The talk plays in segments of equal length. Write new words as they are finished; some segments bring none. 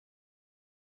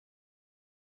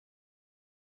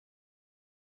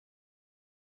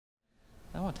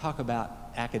want to talk about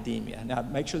academia. Now,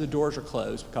 make sure the doors are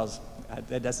closed because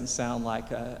that doesn't sound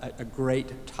like a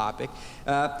great topic.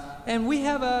 And we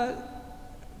have a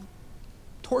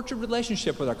tortured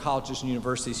relationship with our colleges and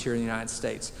universities here in the United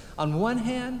States. On one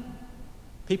hand,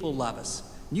 people love us.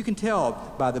 You can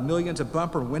tell by the millions of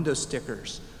bumper and window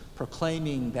stickers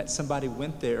proclaiming that somebody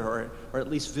went there or at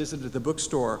least visited the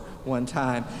bookstore one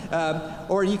time.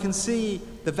 Or you can see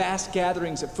the vast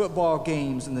gatherings at football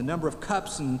games and the number of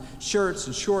cups and shirts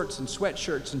and shorts and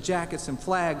sweatshirts and jackets and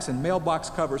flags and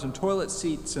mailbox covers and toilet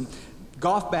seats and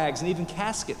golf bags and even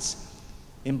caskets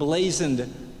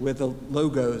emblazoned with the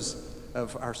logos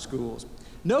of our schools.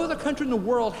 No other country in the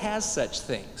world has such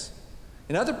things.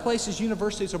 In other places,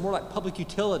 universities are more like public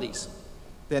utilities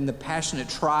than the passionate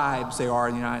tribes they are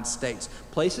in the United States.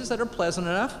 Places that are pleasant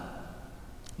enough,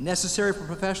 necessary for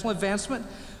professional advancement,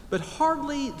 but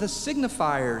hardly the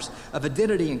signifiers of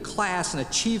identity and class and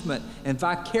achievement and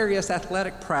vicarious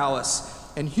athletic prowess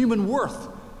and human worth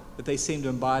that they seem to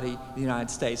embody in the United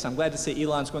States. I'm glad to see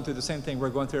Elon's going through the same thing we're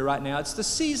going through right now. It's the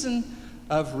season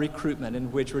of recruitment in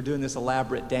which we're doing this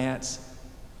elaborate dance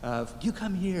of, you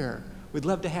come here, we'd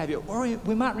love to have you, or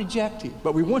we might reject you,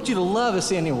 but we want you to love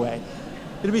us anyway.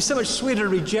 It'd be so much sweeter to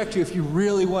reject you if you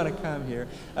really want to come here.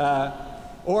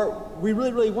 Or we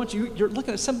really, really want you, you're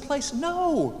looking at some place,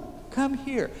 no, come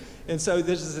here. And so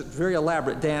this is a very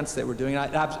elaborate dance that we're doing.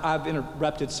 I've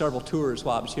interrupted several tours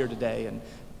while I was here today and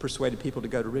persuaded people to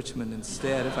go to Richmond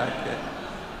instead if I could.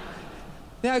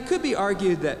 Now, it could be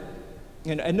argued that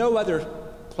and no other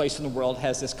place in the world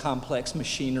has this complex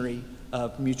machinery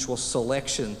of mutual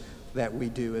selection that we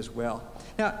do as well.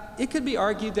 Now, it could be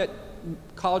argued that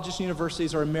colleges and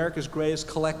universities are America's greatest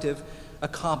collective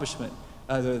accomplishment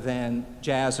other than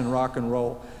jazz and rock and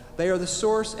roll. They are the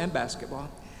source, and basketball,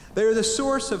 they are the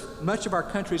source of much of our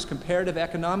country's comparative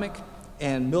economic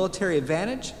and military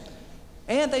advantage,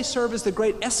 and they serve as the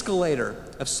great escalator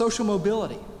of social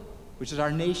mobility, which is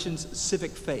our nation's civic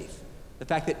faith, the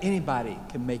fact that anybody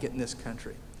can make it in this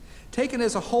country. Taken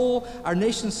as a whole, our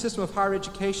nation's system of higher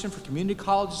education for community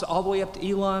colleges all the way up to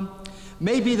Elon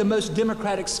may be the most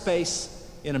democratic space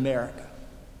in America.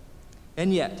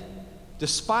 And yet,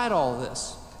 despite all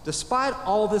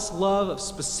this love of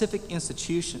specific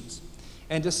institutions,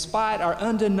 and despite our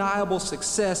undeniable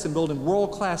success in building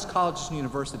world-class colleges and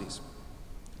universities,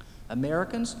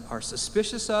 Americans are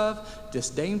suspicious of,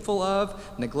 disdainful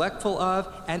of, neglectful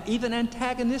of, and even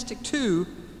antagonistic to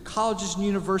colleges and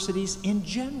universities in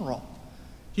general.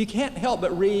 You can't help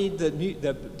but read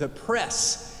the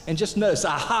press and just notice,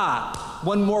 aha,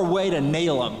 one more way to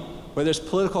nail them, whether it's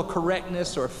political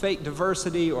correctness or fake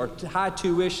diversity or high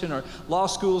tuition or law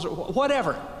schools or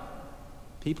whatever.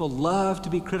 People love to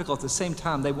be critical. At the same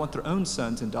time, they want their own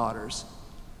sons and daughters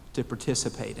to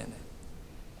participate in it.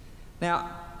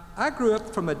 Now, I grew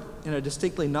up in a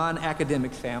distinctly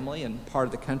non-academic family in part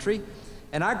of the country,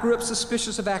 and I grew up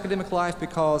suspicious of academic life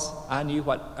because I knew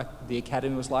what the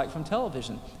academy was like from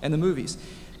television and the movies.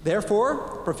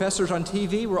 Therefore, professors on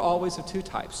TV were always of two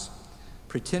types: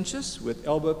 pretentious with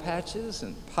elbow patches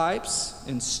and pipes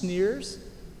and sneers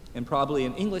and probably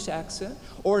an English accent,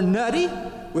 or nutty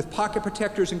with pocket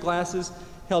protectors and glasses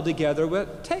held together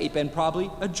with tape and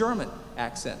probably a German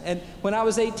accent. And when I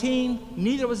was 18,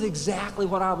 neither was exactly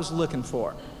what I was looking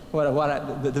for,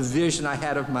 the vision I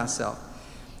had of myself.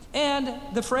 And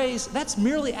the phrase, that's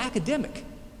merely academic,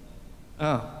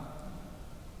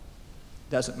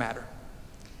 doesn't matter.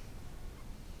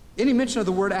 Any mention of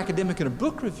the word academic in a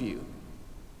book review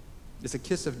is a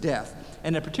kiss of death.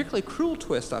 And a particularly cruel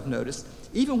twist I've noticed,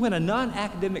 even when a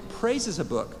non-academic praises a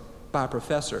book by a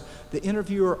professor, the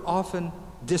interviewer often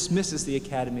dismisses the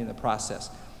academy in the process.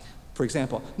 For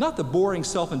example, not the boring,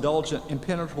 self-indulgent,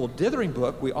 impenetrable dithering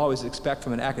book we always expect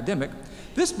from an academic.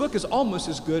 This book is almost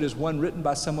as good as one written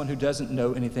by someone who doesn't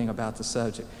know anything about the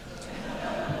subject.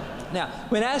 Now,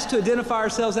 when asked to identify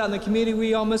ourselves out in the community,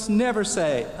 we almost never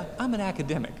say, I'm an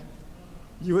academic.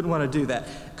 You wouldn't want to do that.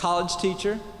 College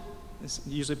teacher is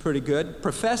usually pretty good.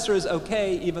 Professor is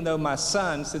okay, even though my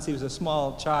son, since he was a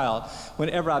small child,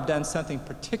 whenever I've done something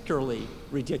particularly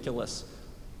ridiculous,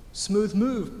 smooth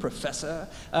move, professor.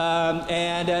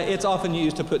 It's often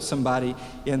used to put somebody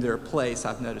in their place.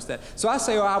 I've noticed that. So I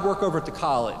say, I work over at the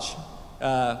college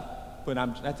when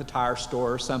I'm at the tire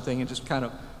store or something, and just kind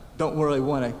of don't really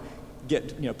want to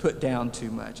get put down too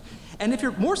much. And if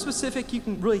you're more specific, you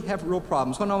can really have real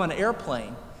problems. When I'm on an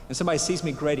airplane and somebody sees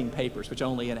me grading papers, which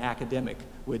only an academic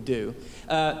would do,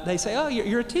 they say, oh,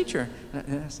 you're a teacher.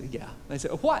 And I say, yeah. They say,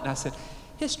 what? And I said,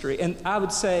 history. And I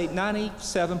would say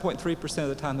 97.3% of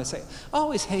the time they say, I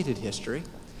always hated history.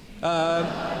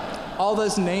 All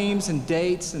those names and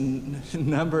dates and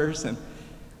numbers. And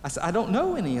I said, I don't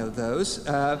know any of those,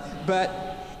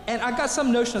 and I got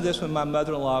some notion of this when my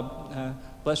mother-in-law,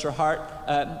 bless her heart,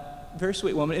 very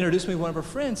sweet woman, introduced me to one of her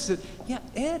friends. She said, yeah,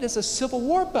 Ed is a Civil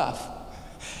War buff.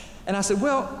 And I said,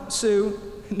 well, Sue,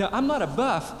 no, I'm not a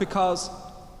buff because,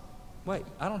 wait,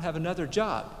 I don't have another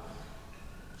job.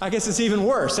 I guess it's even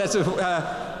worse. That's oh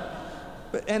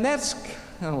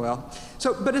well.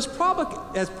 So, but as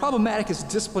problematic as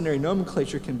disciplinary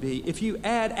nomenclature can be, if you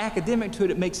add academic to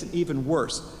it, it makes it even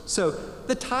worse. So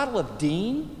the title of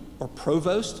dean or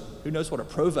provost, who knows what a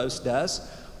provost does,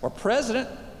 or president,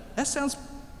 that sounds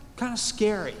kind of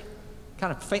scary,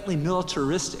 kind of faintly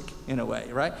militaristic in a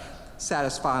way, right?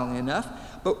 Satisfyingly enough.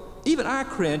 But even I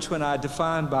cringe when I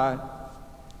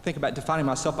think about defining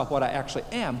myself by what I actually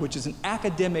am, which is an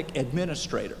academic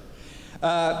administrator.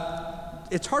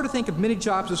 It's hard to think of many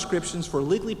job descriptions for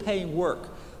legally paying work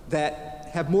that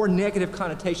have more negative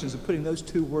connotations than putting those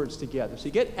two words together. So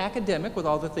you get academic with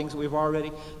all the things that we've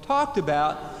already talked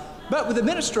about, but with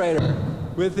administrator,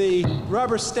 with the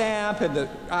rubber stamp and the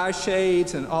eye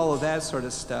shades and all of that sort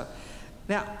of stuff.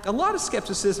 Now, a lot of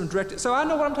skepticism directed, so I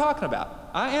know what I'm talking about.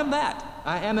 I am that.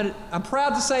 I'm proud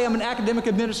to say I'm an academic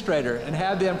administrator and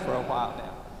have been for a while now.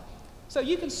 So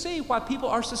you can see why people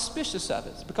are suspicious of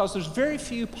it, because there's very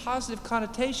few positive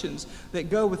connotations that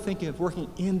go with thinking of working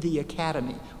in the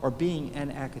academy or being an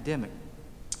academic.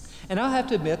 And I'll have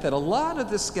to admit that a lot of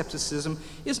this skepticism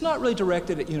is not really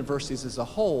directed at universities as a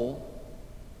whole,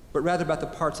 but rather about the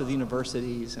parts of the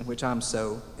universities in which I'm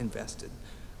so invested,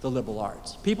 the liberal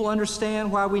arts. People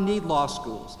understand why we need law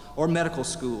schools or medical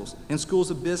schools and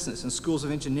schools of business and schools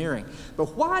of engineering.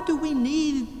 But why do we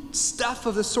need stuff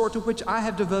of the sort to which I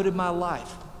have devoted my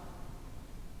life?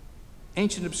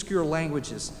 Ancient obscure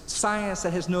languages, science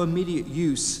that has no immediate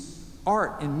use,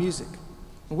 art and music.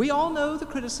 We all know the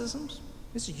criticisms.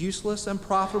 It's useless,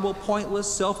 unprofitable,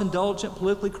 pointless, self-indulgent,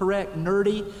 politically correct,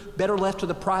 nerdy, better left to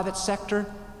the private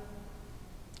sector.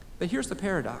 But here's the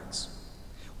paradox.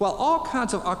 While all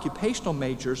kinds of occupational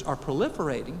majors are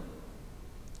proliferating,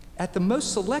 at the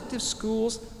most selective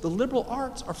schools, the liberal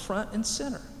arts are front and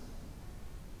center.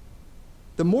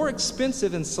 The more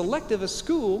expensive and selective a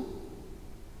school,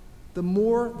 the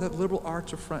more the liberal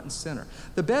arts are front and center.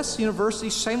 The best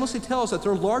universities shamelessly tell us that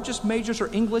their largest majors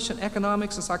are English and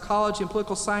economics and psychology and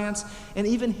political science and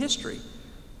even history.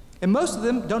 And most of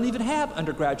them don't even have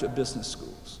undergraduate business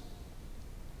schools.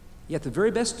 Yet the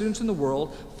very best students in the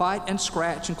world fight and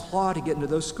scratch and claw to get into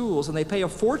those schools, and they pay a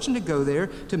fortune to go there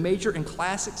to major in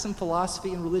classics and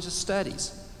philosophy and religious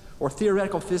studies, or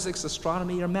theoretical physics,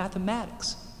 astronomy, or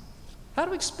mathematics. How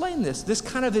do we explain this? This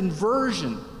kind of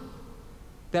inversion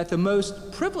that the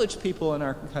most privileged people in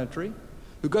our country,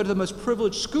 who go to the most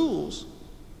privileged schools,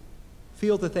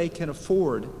 feel that they can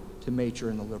afford to major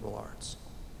in the liberal arts.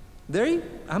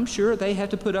 I'm sure they have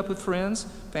to put up with friends,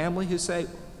 family who say,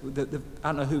 I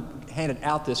don't know who handed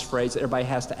out this phrase that everybody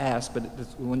has to ask, but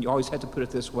when you always have to put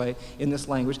it this way in this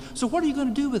language. So what are you going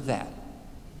to do with that?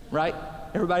 Right?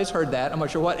 Everybody's heard that. I'm not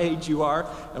sure what age you are,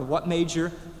 or what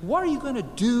major. What are you going to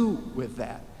do with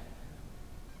that?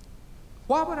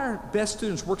 Why would our best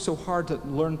students work so hard to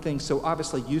learn things so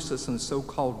obviously useless in the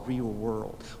so-called real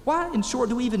world? Why, in short,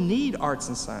 do we even need arts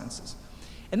and sciences?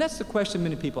 And that's the question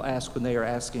many people ask when they are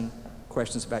asking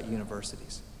questions about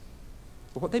universities.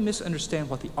 But what they misunderstand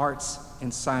what the arts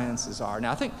and sciences are.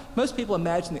 Now, I think most people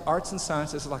imagine the arts and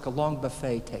sciences like a long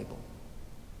buffet table,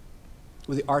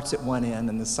 with the arts at one end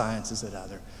and the sciences at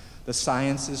other. The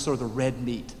sciences, sort of the red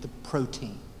meat, the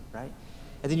protein, right?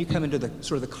 And then you come into the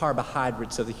sort of the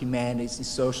carbohydrates of the humanities and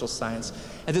social science,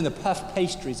 and then the puff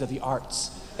pastries of the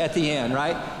arts at the end,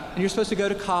 right? And you're supposed to go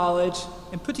to college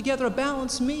and put together a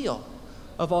balanced meal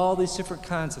of all these different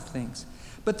kinds of things.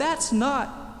 But that's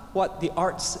not what the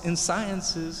arts and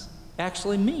sciences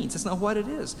actually means. It's not what it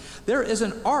is. There is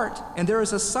an art and there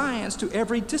is a science to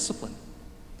every discipline.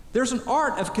 There's an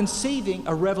art of conceiving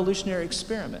a revolutionary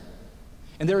experiment,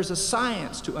 and there is a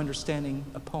science to understanding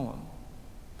a poem.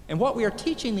 And what we are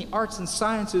teaching the arts and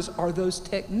sciences are those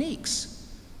techniques,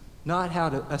 not how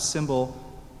to assemble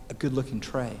a good-looking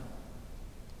tray.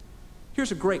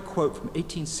 Here's a great quote from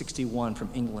 1861 from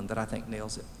England that I think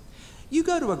nails it. You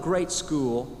go to a great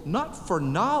school not for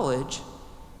knowledge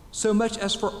so much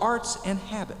as for arts and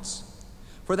habits,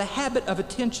 for the habit of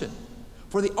attention,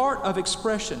 for the art of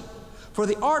expression, for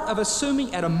the art of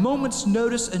assuming at a moment's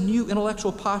notice a new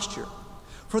intellectual posture,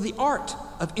 for the art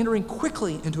of entering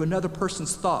quickly into another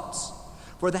person's thoughts,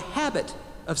 for the habit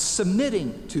of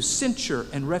submitting to censure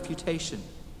and refutation,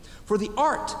 for the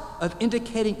art of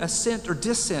indicating assent or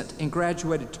dissent in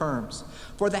graduated terms,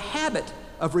 for the habit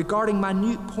of regarding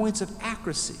minute points of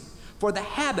accuracy, for the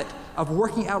habit of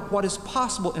working out what is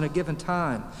possible in a given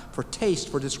time, for taste,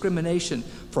 for discrimination,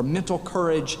 for mental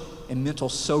courage and mental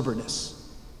soberness.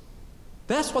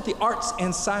 That's what the arts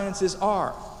and sciences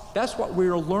are. That's what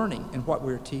we're learning and what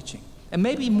we're teaching. And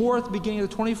maybe more at the beginning of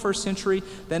the 21st century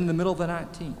than in the middle of the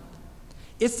 19th.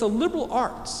 It's the liberal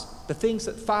arts, the things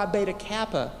that Phi Beta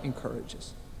Kappa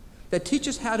encourages, that teach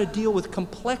us how to deal with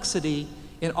complexity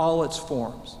in all its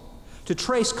forms, to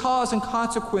trace cause and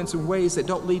consequence in ways that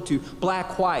don't lead to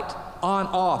black, white, on,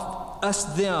 off, us,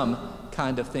 them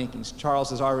kind of thinking. Charles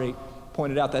has already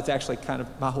pointed out that's actually kind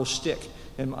of my whole shtick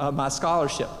in my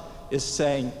scholarship, is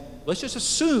saying, let's just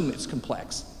assume it's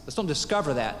complex. Let's don't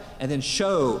discover that and then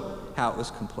show how it was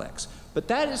complex. But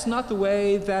that is not the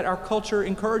way that our culture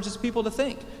encourages people to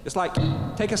think. It's like,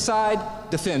 take a side,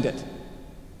 defend it.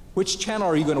 Which channel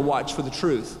are you going to watch for the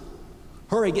truth?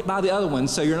 Hurry, get by the other one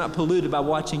so you're not polluted by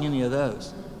watching any of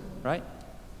those, right?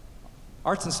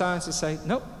 Arts and sciences say,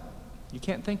 nope, you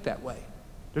can't think that way.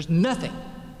 There's nothing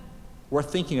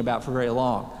worth thinking about for very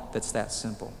long that's that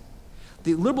simple.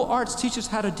 The liberal arts teach us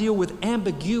how to deal with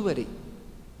ambiguity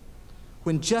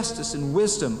when justice and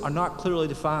wisdom are not clearly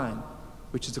defined,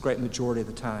 which is the great majority of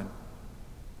the time.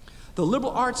 The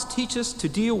liberal arts teach us to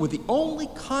deal with the only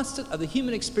constant of the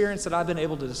human experience that I've been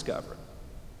able to discover,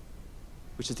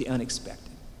 which is the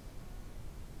unexpected.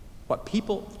 What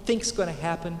people think is going to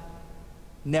happen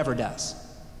never does.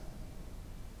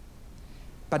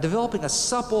 By developing a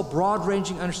supple,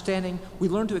 broad-ranging understanding, we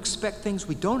learn to expect things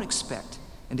we don't expect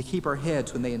and to keep our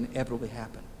heads when they inevitably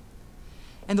happen.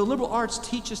 And the liberal arts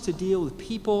teach us to deal with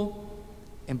people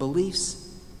and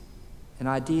beliefs and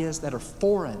ideas that are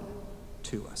foreign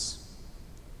to us.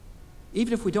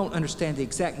 Even if we don't understand the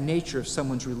exact nature of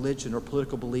someone's religion or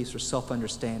political beliefs or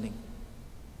self-understanding,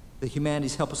 the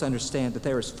humanities help us understand that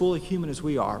they're as fully human as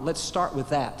we are. Let's start with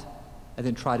that and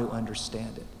then try to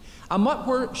understand it. I'm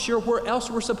not sure where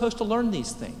else we're supposed to learn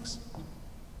these things.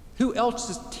 Who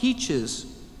else teaches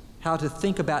how to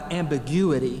think about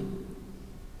ambiguity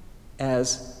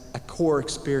as a core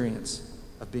experience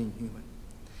of being human?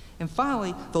 And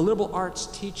finally, the liberal arts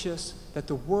teach us that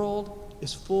the world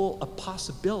is full of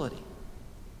possibility,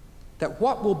 that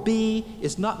what will be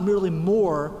is not merely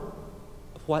more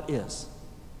of what is,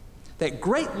 that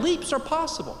great leaps are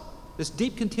possible. This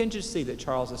deep contingency that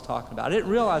Charles is talking about. I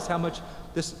didn't realize how much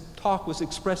this talk was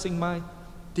expressing my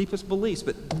deepest beliefs,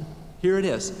 but here it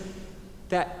is.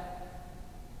 That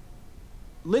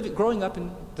growing up in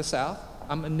the South,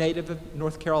 I'm a native of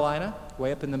North Carolina,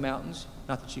 way up in the mountains,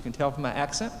 not that you can tell from my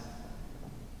accent.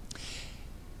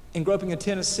 And growing up in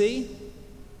Tennessee,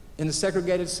 in the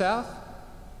segregated South,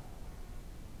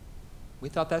 we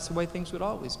thought that's the way things would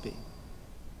always be.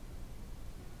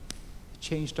 It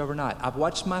changed overnight. I've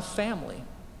watched my family,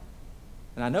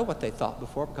 and I know what they thought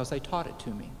before because they taught it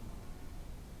to me,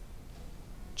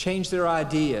 change their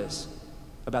ideas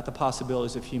about the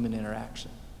possibilities of human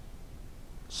interaction.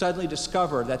 Suddenly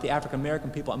discover that the African American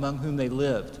people among whom they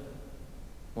lived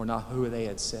were not who they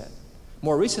had said.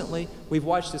 More recently, we've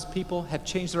watched as people have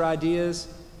changed their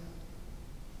ideas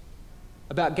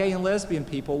about gay and lesbian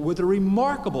people with a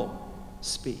remarkable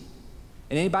speed.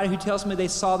 And anybody who tells me they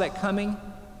saw that coming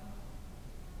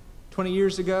 20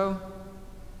 years ago,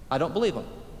 I don't believe them,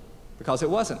 because it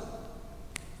wasn't.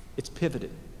 It's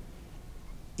pivoted.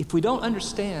 If we don't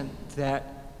understand that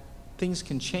things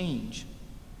can change,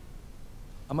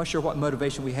 I'm not sure what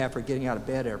motivation we have for getting out of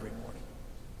bed every morning.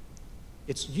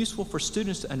 It's useful for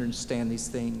students to understand these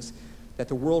things, that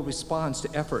the world responds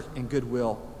to effort and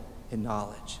goodwill and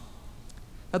knowledge.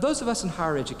 Now, those of us in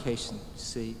higher education, you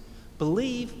see,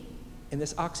 believe in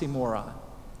this oxymoron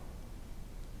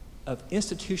of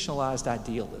institutionalized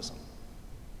idealism.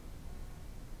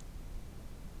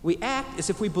 We act as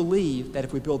if we believe that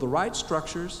if we build the right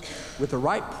structures with the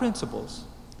right principles,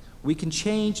 we can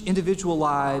change individual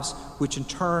lives, which in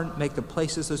turn make the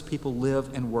places those people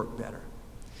live and work better.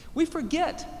 We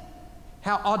forget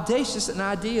how audacious an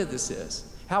idea this is,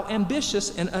 how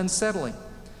ambitious and unsettling.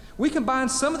 We combine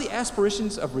some of the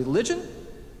aspirations of religion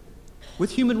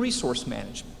with human resource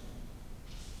management,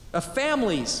 of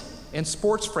families and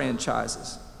sports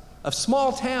franchises, of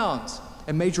small towns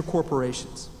and major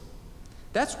corporations.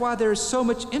 That's why there is so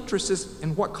much interest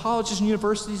in what colleges and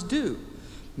universities do.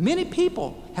 Many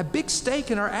people have big stake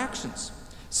in our actions,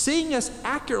 seeing us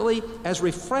accurately as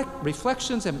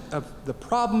reflections of the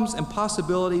problems and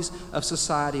possibilities of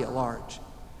society at large.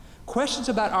 Questions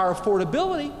about our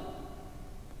affordability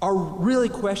are really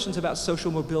questions about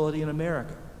social mobility in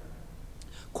America.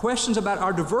 Questions about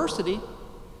our diversity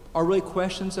are really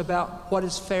questions about what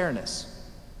is fairness.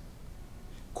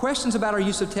 Questions about our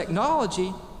use of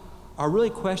technology are really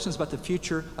questions about the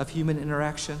future of human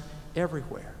interaction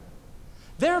everywhere.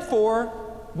 Therefore,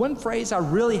 one phrase I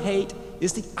really hate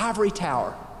is the ivory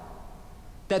tower,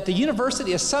 that the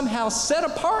university is somehow set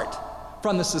apart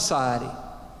from the society.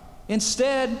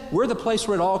 Instead, we're the place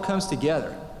where it all comes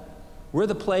together. We're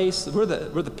the place, we're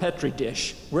the Petri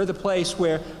dish. We're the place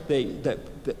where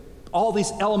all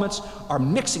these elements are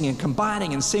mixing and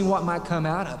combining and seeing what might come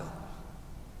out of it.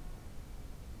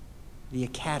 The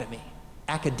academy,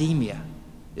 academia,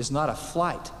 is not a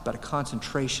flight, but a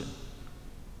concentration.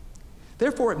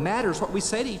 Therefore, it matters what we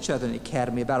say to each other in the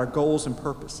academy about our goals and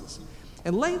purposes.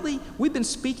 And lately, we've been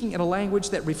speaking in a language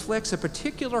that reflects a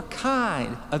particular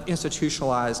kind of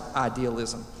institutionalized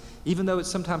idealism, even though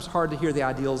it's sometimes hard to hear the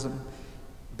idealism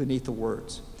beneath the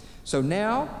words. So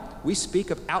now, we speak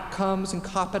of outcomes and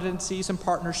competencies and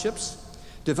partnerships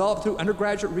developed through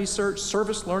undergraduate research,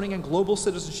 service learning, and global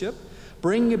citizenship,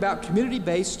 bringing about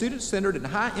community-based, student-centered, and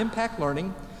high-impact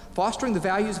learning, fostering the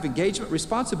values of engagement,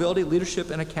 responsibility, leadership,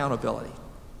 and accountability.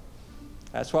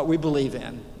 That's what we believe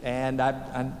in, and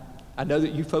I know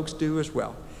that you folks do as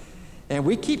well. And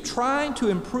we keep trying to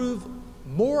improve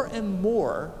more and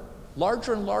more,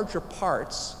 larger and larger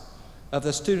parts of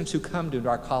the students who come to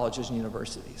our colleges and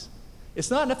universities. It's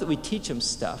not enough that we teach them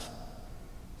stuff.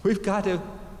 We've got to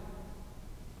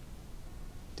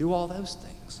do all those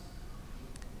things.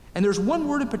 And there's one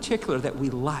word in particular that we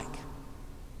like: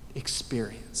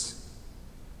 experience.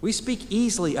 We speak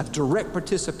easily of direct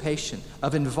participation,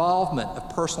 of involvement, of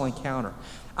personal encounter.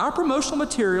 Our promotional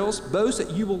materials boast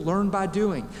that you will learn by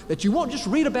doing, that you won't just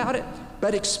read about it,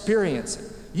 but experience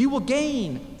it. You will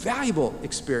gain valuable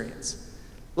experience.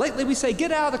 Lately we say,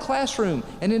 get out of the classroom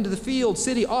and into the field,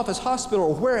 city, office, hospital,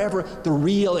 or wherever the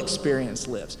real experience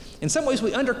lives. In some ways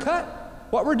we undercut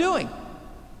what we're doing.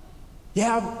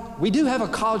 Yeah, we do have a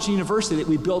college and university that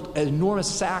we built an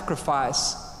enormous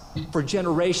sacrifice for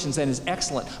generations and is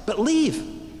excellent, but leave.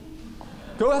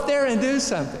 Go out there and do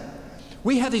something.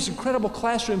 We have these incredible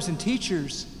classrooms and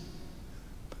teachers,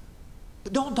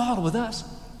 but don't dawdle with us.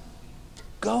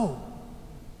 Go.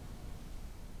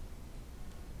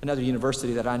 Another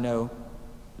university that I know,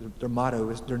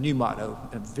 their new motto,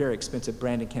 a very expensive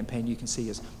branding campaign you can see,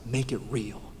 is make it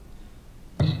real.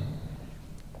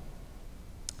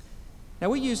 Now,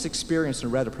 we use experience in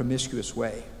a rather promiscuous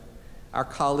way. Our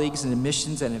colleagues in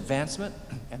admissions and advancement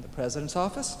and the president's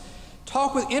office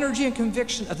talk with energy and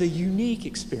conviction of the unique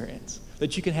experience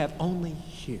that you can have only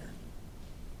here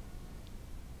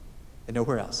and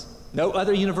nowhere else. No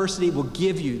other university will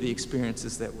give you the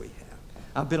experiences that we have.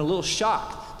 I've been a little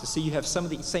shocked to see you have some of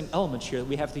the same elements here that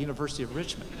we have at the University of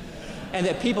Richmond, and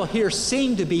that people here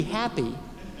seem to be happy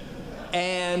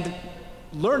and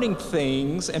learning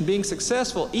things and being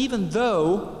successful, even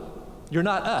though you're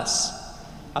not us.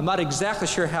 I'm not exactly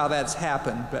sure how that's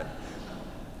happened, but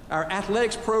our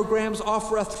athletics programs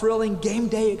offer a thrilling game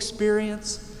day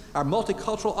experience. Our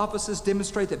multicultural offices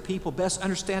demonstrate that people best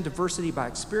understand diversity by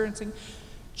experiencing.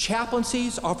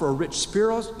 Chaplaincies offer a rich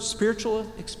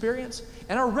spiritual experience.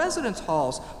 And our residence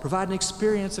halls provide an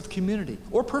experience of community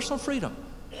or personal freedom.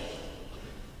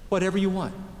 Whatever you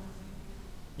want.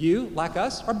 You, like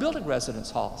us, are building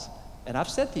residence halls. And I've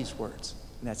said these words,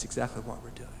 and that's exactly what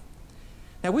we're doing.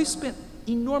 Now, we've spent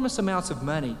enormous amounts of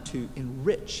money to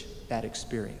enrich that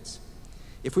experience.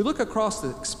 If we look across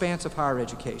the expanse of higher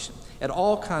education at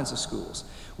all kinds of schools,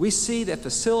 we see that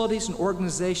facilities and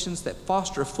organizations that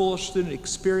foster a full student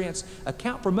experience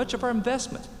account for much of our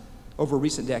investment over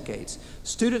recent decades.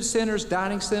 Student centers,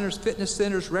 dining centers, fitness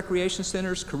centers, recreation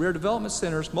centers, career development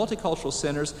centers, multicultural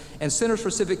centers, and centers for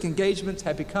civic engagement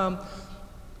have become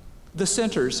the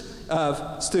centers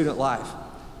of student life.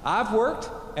 I've worked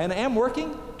and am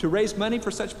working to raise money for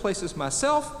such places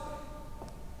myself,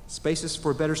 spaces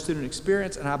for a better student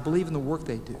experience, and I believe in the work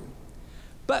they do.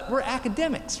 But we're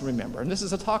academics, remember, and this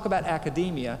is a talk about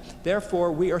academia.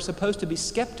 Therefore, we are supposed to be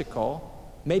skeptical,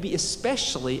 maybe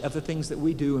especially of the things that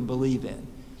we do and believe in.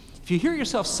 If you hear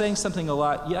yourself saying something a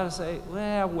lot, you ought to say,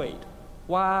 well, wait,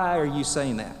 why are you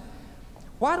saying that?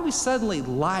 Why do we suddenly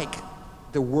like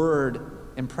the word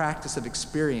and practice of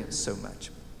experience so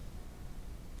much?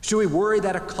 Should we worry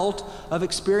that a cult of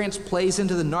experience plays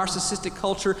into the narcissistic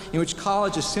culture in which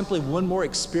college is simply one more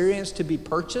experience to be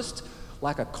purchased,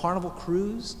 like a carnival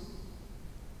cruise?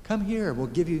 Come here, we'll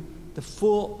give you the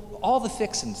full, all the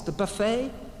fixings, the buffet,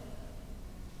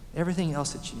 everything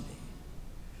else that you need.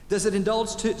 Does it indulge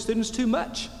students too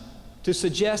much to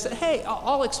suggest that, hey,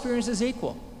 all experience is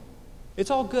equal?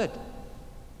 It's all good.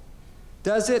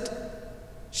 Does it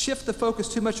shift the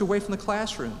focus too much away from the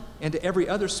classroom into every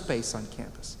other space on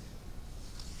campus?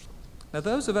 Now,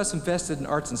 those of us invested in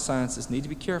arts and sciences need to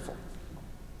be careful.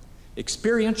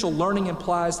 Experiential learning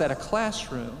implies that a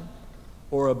classroom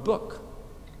or a book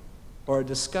or a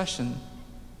discussion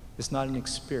is not an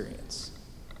experience.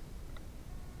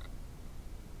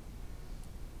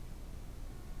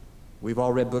 We've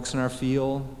all read books in our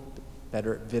field that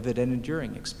are vivid and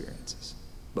enduring experiences,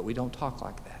 but we don't talk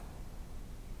like that.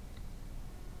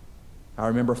 I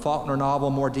remember a Faulkner novel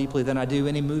more deeply than I do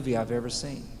any movie I've ever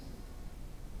seen.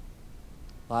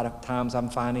 A lot of times I'm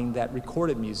finding that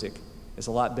recorded music is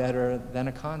a lot better than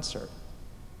a concert.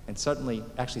 And certainly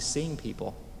actually seeing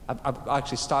people. I've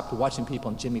actually stopped watching people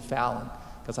on Jimmy Fallon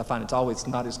because I find it's always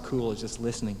not as cool as just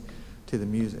listening to the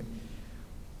music.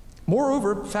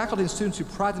 Moreover, faculty and students who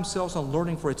pride themselves on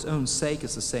learning for its own sake,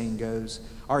 as the saying goes,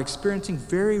 are experiencing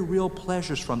very real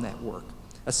pleasures from that work.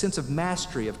 A sense of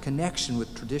mastery, of connection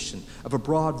with tradition, of a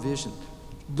broad vision,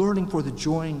 learning for the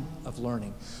joy of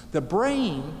learning. The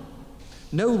brain,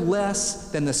 no less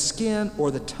than the skin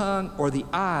or the tongue or the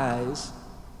eyes,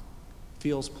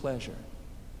 feels pleasure.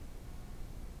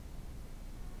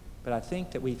 But I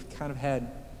think that we've kind of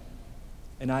had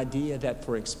an idea that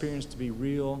for experience to be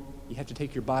real, you have to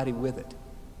take your body with it,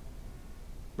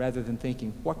 rather than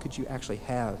thinking, what could you actually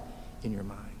have in your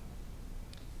mind?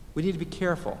 We need to be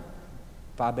careful.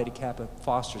 Phi Beta Kappa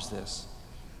fosters this,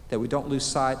 that we don't lose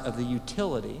sight of the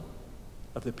utility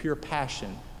of the pure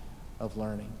passion of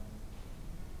learning.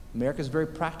 America's a very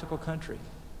practical country.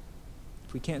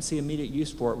 If we can't see immediate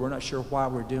use for it, we're not sure why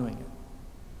we're doing it.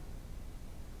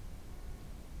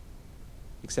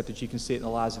 Except that you can see it in the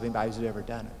lives of anybody who's ever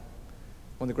done it.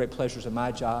 One of the great pleasures of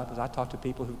my job is I talk to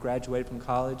people who've graduated from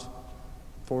college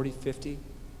 40, 50,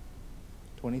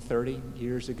 20, 30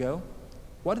 years ago.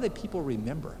 What do people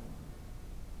remember?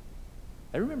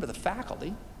 They remember the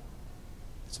faculty.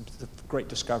 It's a great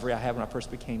discovery I had when I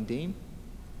first became dean.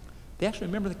 They actually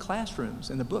remember the classrooms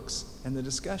and the books and the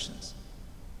discussions.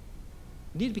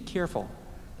 We need to be careful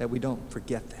that we don't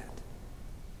forget that.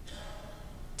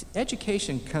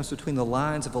 Education comes between the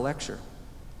lines of a lecture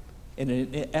in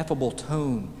an ineffable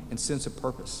tone and sense of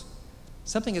purpose.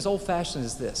 Something as old-fashioned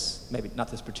as this, maybe not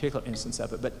this particular instance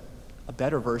of it, but a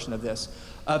better version of this,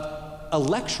 of a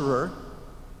lecturer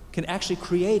can actually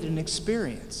create an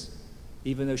experience,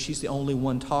 even though she's the only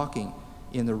one talking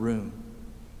in the room,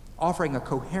 offering a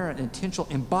coherent, intentional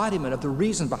embodiment of the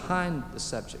reason behind the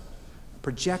subject, a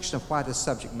projection of why the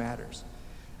subject matters.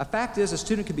 A fact is, a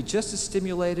student can be just as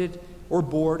stimulated or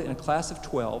bored in a class of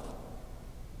 12,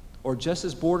 or just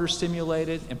as bored or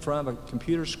stimulated in front of a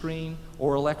computer screen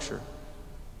or a lecture.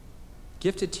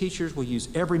 Gifted teachers will use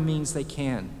every means they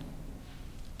can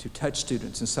to touch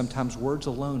students, and sometimes words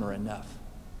alone are enough.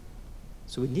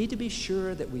 So we need to be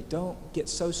sure that we don't get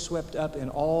so swept up in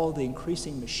all the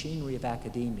increasing machinery of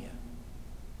academia,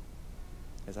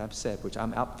 as I've said, which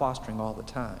I'm out fostering all the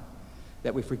time,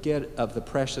 that we forget of the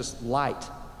precious light.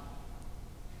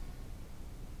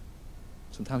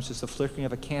 Sometimes just the flickering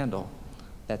of a candle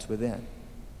that's within. I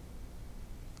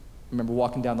remember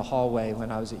walking down the hallway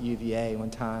when I was at UVA one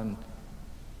time,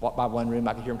 walked by one room,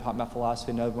 I could hear them talking about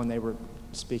philosophy, another one they were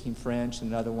speaking French,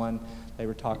 and another one they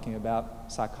were talking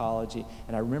about psychology.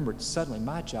 And I remembered suddenly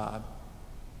my job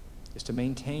is to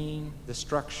maintain the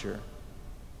structure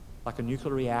like a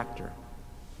nuclear reactor,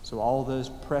 so all those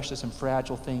precious and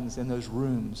fragile things in those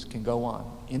rooms can go on,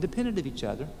 independent of each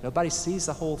other. Nobody sees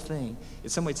the whole thing. In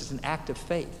some ways, it's an act of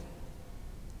faith.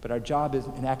 But our job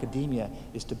in academia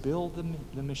is to build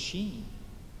the machine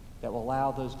that will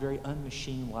allow those very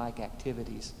unmachine-like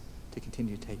activities to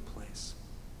continue to take place.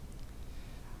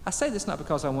 I say this not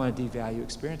because I want to devalue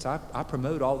experience. I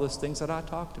promote all those things that I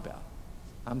talked about.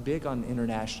 I'm big on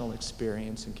international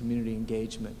experience and community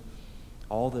engagement,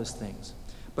 all those things.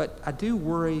 But I do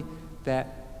worry that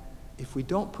if we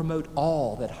don't promote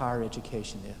all that higher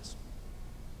education is,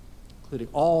 including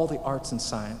all the arts and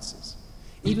sciences,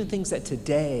 even things that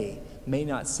today may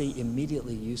not see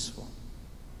immediately useful,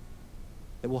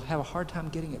 that we'll have a hard time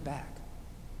getting it back.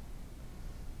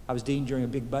 I was dean during a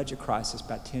big budget crisis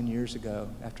about 10 years ago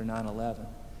after 9/11,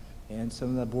 and some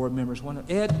of the board members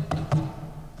wanted, Ed,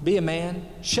 be a man,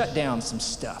 shut down some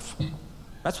stuff.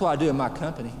 That's what I do in my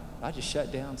company. I just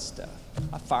shut down stuff.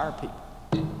 I fire people.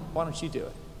 Why don't you do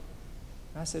it?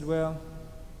 And I said, well,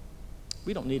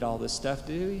 we don't need all this stuff,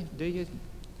 do you?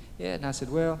 Yeah, and I said,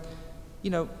 well,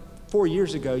 4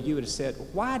 years ago you would have said,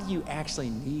 why do you actually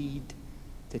need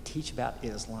to teach about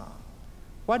Islam?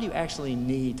 Why do you actually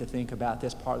need to think about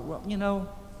this part of the world?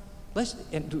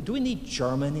 Do we need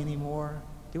German anymore?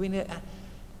 Do we need?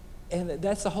 And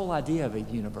that's the whole idea of a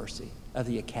university, of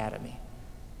the academy,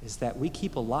 is that we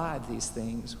keep alive these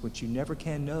things which you never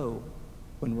can know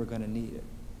when we're going to need it.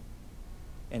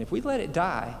 And if we let it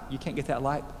die, you can't get that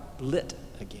light lit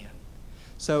again.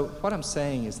 So what I'm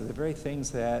saying is that the very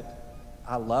things that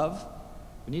I love,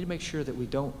 we need to make sure that we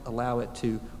don't allow it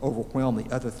to overwhelm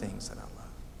the other things that I love.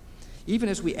 Even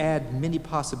as we add many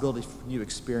possibilities for new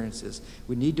experiences,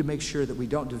 we need to make sure that we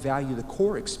don't devalue the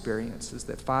core experiences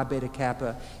that Phi Beta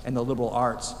Kappa and the liberal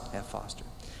arts have fostered.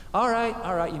 All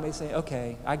right, you may say,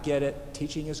 okay, I get it,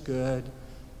 teaching is good,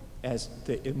 as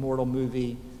the immortal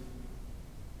movie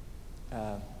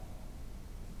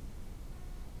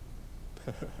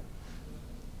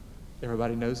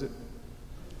everybody knows it,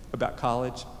 about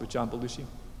college with John Belushi.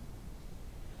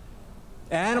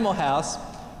 Animal House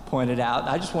pointed out,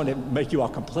 I just wanted to make you all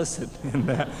complicit in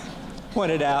that,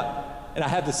 pointed out, and I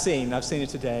have the scene, I've seen it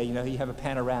today, you know, you have a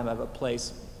panorama of a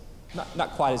place,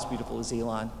 not quite as beautiful as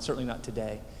Elon, certainly not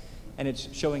today, and it's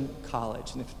showing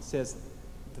college, and it says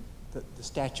the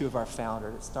statue of our founder,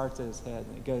 it starts at his head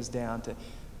and it goes down to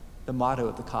the motto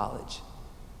of the college,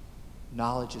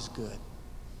 knowledge is good.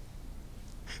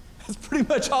 That's pretty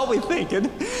much all we think,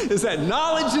 is that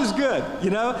knowledge is good,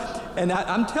 you know? And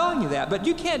I'm telling you that, but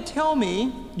you can't tell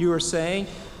me, you are saying,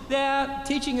 yeah,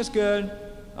 teaching is good,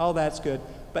 all that's good,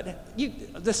 but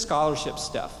the scholarship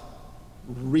stuff,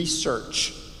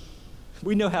 research,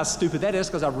 we know how stupid that is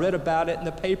because I've read about it in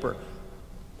the paper.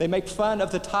 They make fun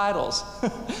of the titles.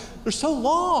 They're so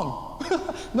long.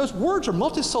 Those words are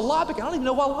multisyllabic. I don't even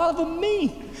know what a lot of them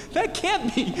mean. That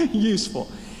can't be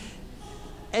useful.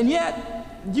 And yet,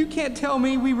 you can't tell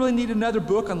me we really need another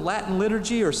book on Latin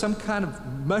liturgy or some kind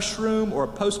of mushroom or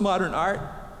postmodern art.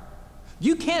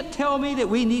 You can't tell me that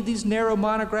we need these narrow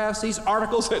monographs, these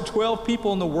articles that 12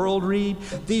 people in the world read,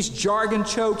 these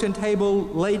jargon-choked and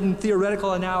table-laden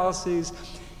theoretical analyses.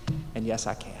 And yes,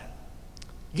 I can.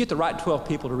 You get the right 12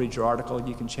 people to read your article,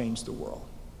 you can change the world.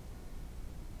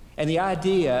 And the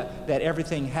idea that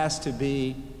everything has to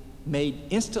be made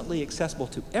instantly accessible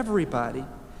to everybody,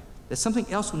 that's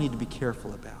something else we need to be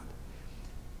careful about.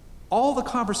 All the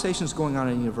conversations going on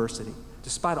in a university,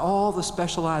 despite all the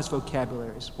specialized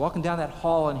vocabularies, walking down that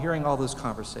hall and hearing all those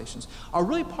conversations, are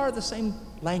really part of the same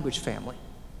language family.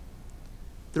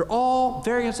 They're all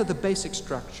variants of the basic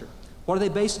structure. What are they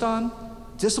based on?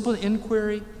 Disciplined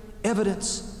inquiry,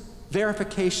 evidence,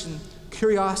 verification,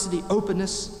 curiosity,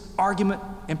 openness, argument,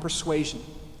 and persuasion.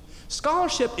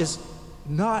 Scholarship is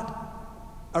not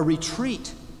a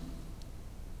retreat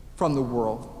from the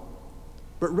world,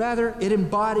 but rather it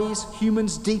embodies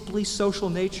humans' deeply social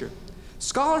nature.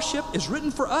 Scholarship is written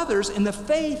for others in the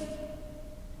faith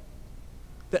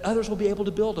that others will be able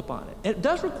to build upon it. And it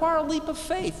does require a leap of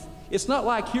faith. It's not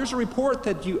like, here's a report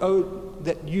that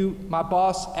my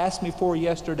boss asked me for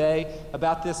yesterday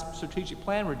about this strategic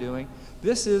plan we're doing.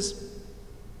 This is,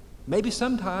 maybe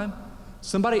sometime,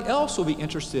 somebody else will be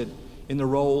interested in the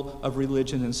role of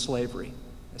religion and slavery.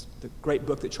 That's the great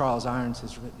book that Charles Ayers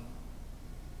has written.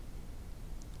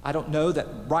 I don't know that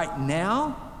right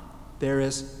now there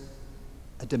is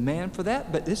a demand for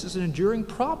that, but this is an enduring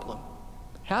problem.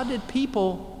 How did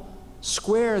people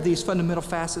square these fundamental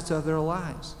facets of their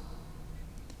lives?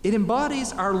 It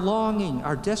embodies our longing,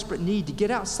 our desperate need to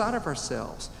get outside of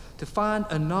ourselves, to find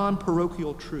a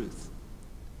non-parochial truth,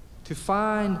 to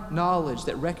find knowledge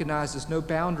that recognizes no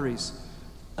boundaries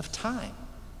of time.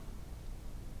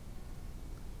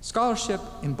 Scholarship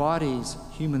embodies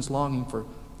humans' longing for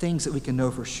things that we can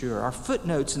know for sure. Our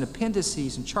footnotes and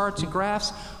appendices and charts and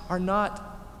graphs are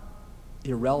not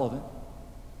irrelevant.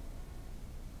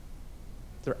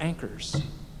 They're anchors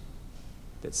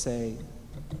that say,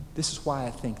 this is why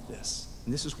I think this,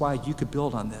 and this is why you could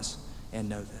build on this and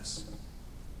know this.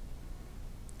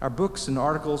 Our books and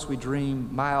articles, we dream,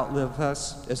 might outlive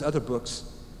us as other books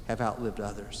have outlived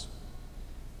others.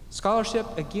 Scholarship,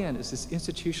 again, is this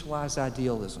institutionalized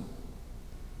idealism.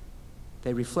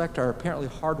 They reflect our apparently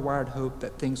hardwired hope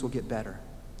that things will get better.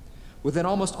 Within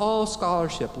almost all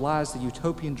scholarship lies the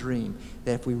utopian dream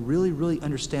that if we really, really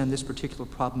understand this particular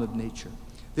problem of nature,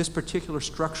 this particular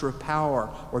structure of power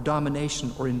or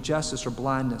domination or injustice or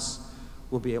blindness,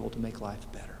 we'll be able to make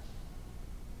life better.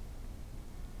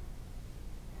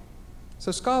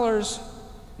 So scholars,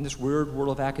 in this weird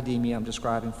world of academia I'm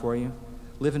describing for you,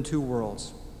 live in two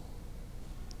worlds.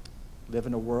 Live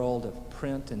in a world of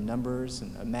print and numbers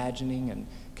and imagining and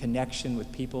connection with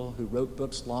people who wrote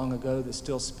books long ago that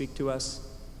still speak to us.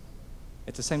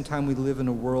 At the same time, we live in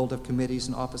a world of committees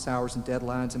and office hours and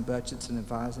deadlines and budgets and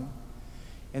advising.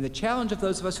 And the challenge of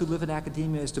those of us who live in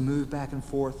academia is to move back and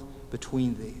forth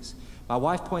between these. My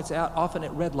wife points out often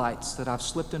at red lights that I've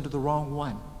slipped into the wrong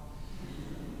one.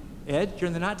 Ed, you're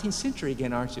in the 19th century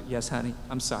again, aren't you? Yes, honey,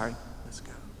 I'm sorry. Let's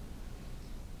go.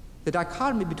 The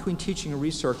dichotomy between teaching and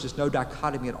research is no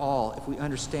dichotomy at all if we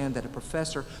understand that a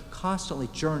professor constantly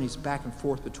journeys back and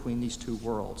forth between these two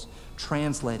worlds,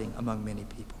 translating among many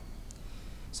people.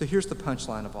 So here's the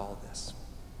punchline of all of this.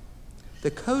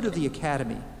 The code of the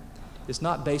academy is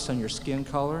not based on your skin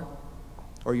color,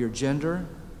 or your gender,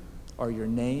 or your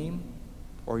name,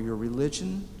 or your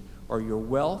religion, or your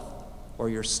wealth, or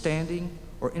your standing,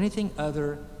 or anything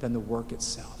other than the work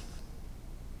itself.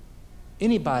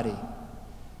 Anybody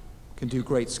can do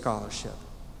great scholarship.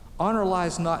 Honor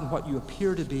lies not in what you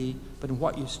appear to be, but in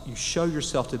what you show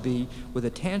yourself to be with a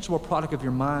tangible product of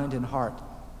your mind and heart.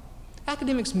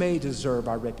 Academics may deserve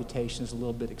our reputation as a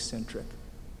little bit eccentric,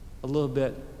 a little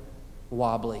bit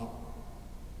wobbly,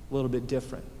 a little bit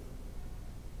different.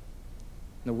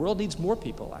 And the world needs more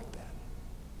people like that.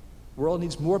 The world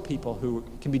needs more people who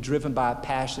can be driven by a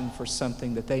passion for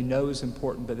something that they know is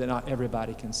important, but that not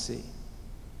everybody can see.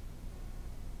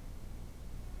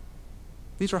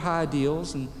 These are high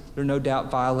ideals, and they're no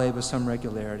doubt violated with some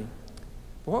regularity.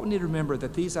 But what we need to remember is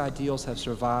that these ideals have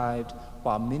survived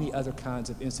while many other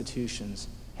kinds of institutions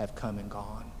have come and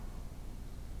gone.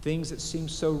 Things that seem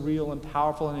so real and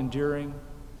powerful and enduring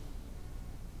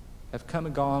have come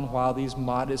and gone while these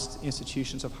modest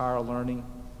institutions of higher learning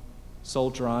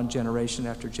soldier on generation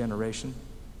after generation.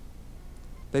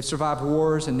 They've survived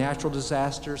wars and natural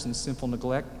disasters and sinful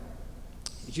neglect.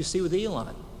 Did you see with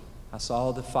Elon? I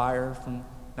saw the fire from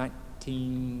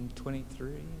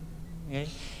 1923, okay?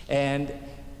 And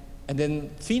then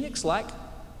Phoenix, like,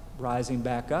 rising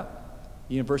back up.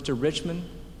 The University of Richmond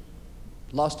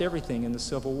lost everything in the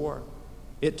Civil War.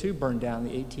 It too burned down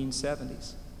in the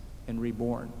 1870s and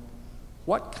reborn.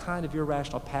 What kind of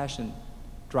irrational passion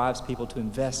drives people to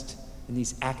invest in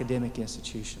these academic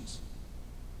institutions?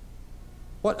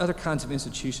 What other kinds of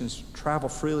institutions travel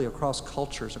freely across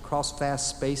cultures, across vast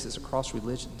spaces, across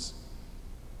religions?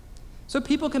 So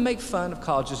people can make fun of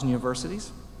colleges and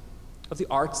universities, of the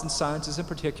arts and sciences in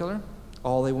particular,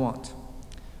 all they want.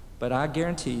 But I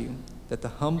guarantee you that the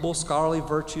humble scholarly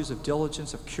virtues of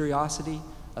diligence, of curiosity,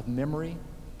 of memory,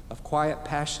 of quiet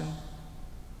passion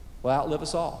will outlive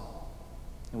us all,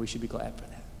 and we should be glad for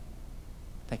that.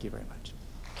 Thank you very much.